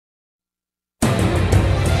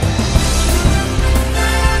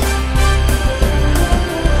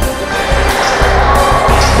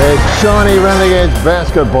Shawnee Renegades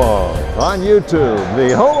basketball on YouTube,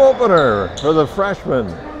 the home opener for the freshmen.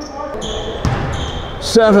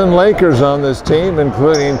 7 Lakers on this team,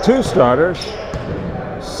 including 2 starters,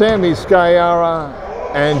 Sammy Skyara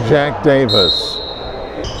and Jack Davis.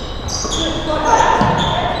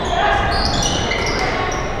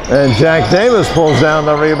 And Jack Davis pulls down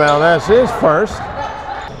the rebound. That's his first.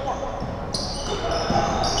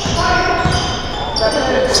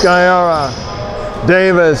 Skyara,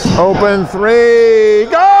 Davis, open 3,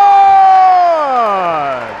 good!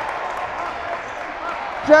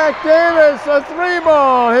 Jack Davis, a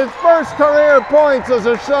 3-ball, his first career points as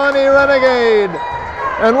a Shawnee Renegade.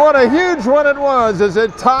 And what a huge one it was as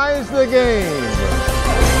it ties the game.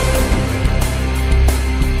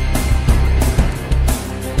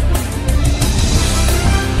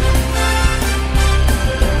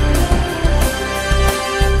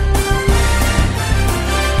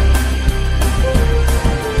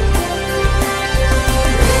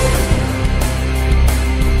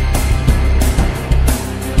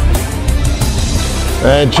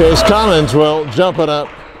 And Chase Collins will jump it up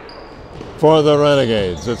for the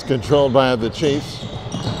Renegades. It's controlled by the Chiefs.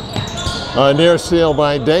 A near steal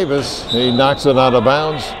by Davis. He knocks it out of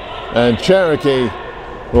bounds, and Cherokee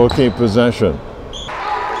will keep possession.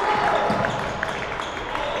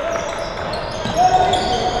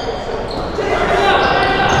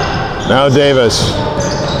 Now Davis.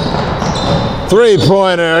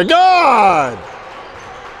 3-pointer, good!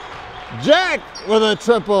 Jack with a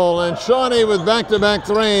triple, and Shawnee with back-to-back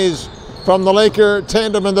threes from the Laker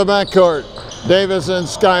tandem in the backcourt. Davis and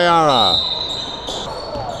Skyara.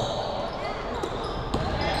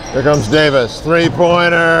 Here comes Davis,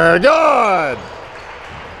 3-pointer, good!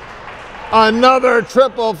 Another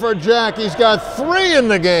triple for Jack. He's got 3 in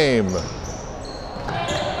the game.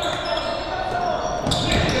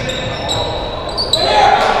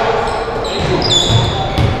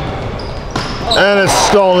 And it's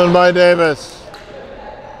stolen by Davis.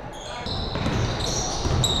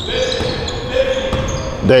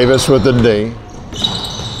 Davis with the D.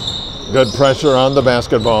 Good pressure on the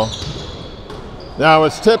basketball. Now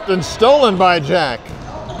it's tipped and stolen by Jack.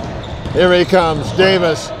 Here he comes,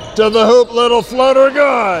 Davis to the hoop, little floater,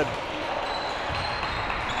 good.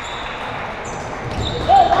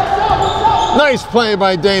 Nice play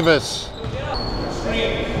by Davis.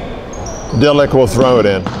 Dillick will throw it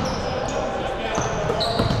in.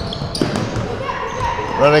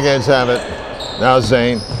 Renegades have it. Now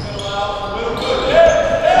Zane.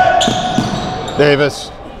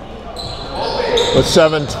 Davis with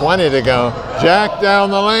 7:20 to go. Jack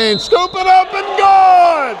down the lane, scoop it up and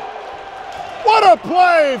good! What a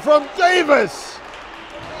play from Davis!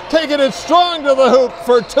 Taking it strong to the hoop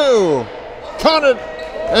for 2. Count it,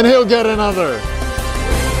 and he'll get another.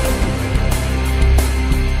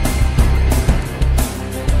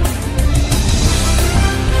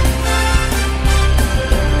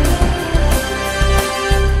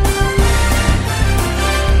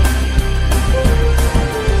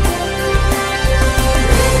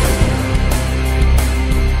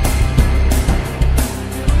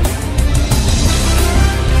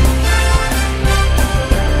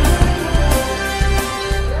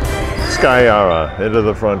 Skyara into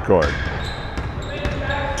the front court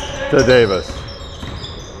to Davis.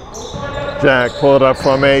 Jack pulled up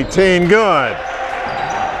from 18, good.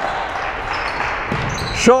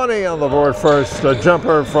 Shawnee on the board first, a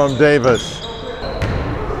jumper from Davis.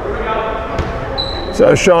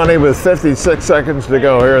 So Shawnee with 56 seconds to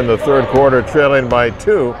go here in the third quarter, trailing by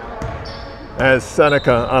 2 as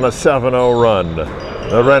Seneca on a 7-0 run.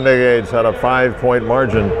 The Renegades had a 5-point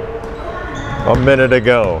margin a minute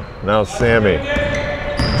ago. Now Sammy.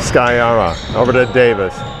 Skyara over to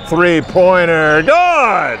Davis. 3-pointer,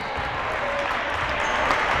 good!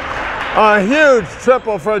 A huge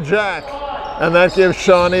triple for Jack, and that gives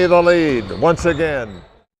Shawnee the lead once again.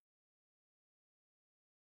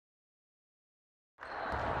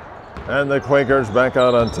 And the Quakers back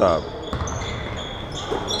out on top.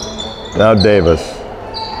 Now Davis.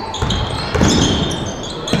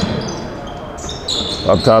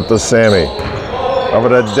 Up top to Sammy. Over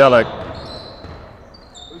to Dillick.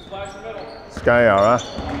 Skyara.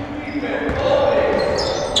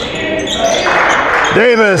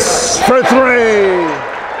 Davis for 3.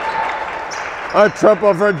 A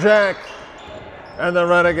triple for Jack. And the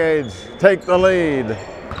Renegades take the lead.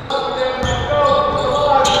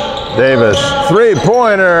 Davis,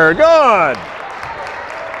 3-pointer, good!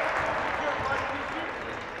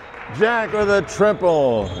 Jack with a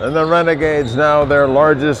triple, and the Renegades now their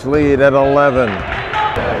largest lead at 11.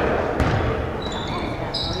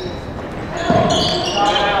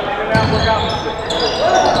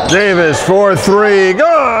 Davis for three,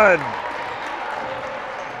 good!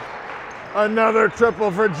 Another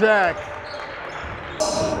triple for Jack.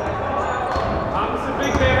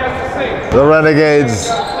 The Renegades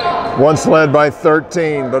once led by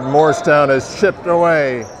 13, but Morristown has chipped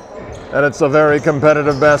away, and it's a very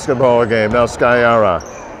competitive basketball game. Now Skyara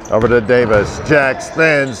over to Davis. Jack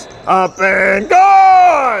spins up and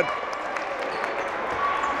good!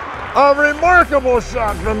 A remarkable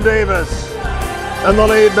shot from Davis, and the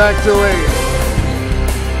lead back to 8.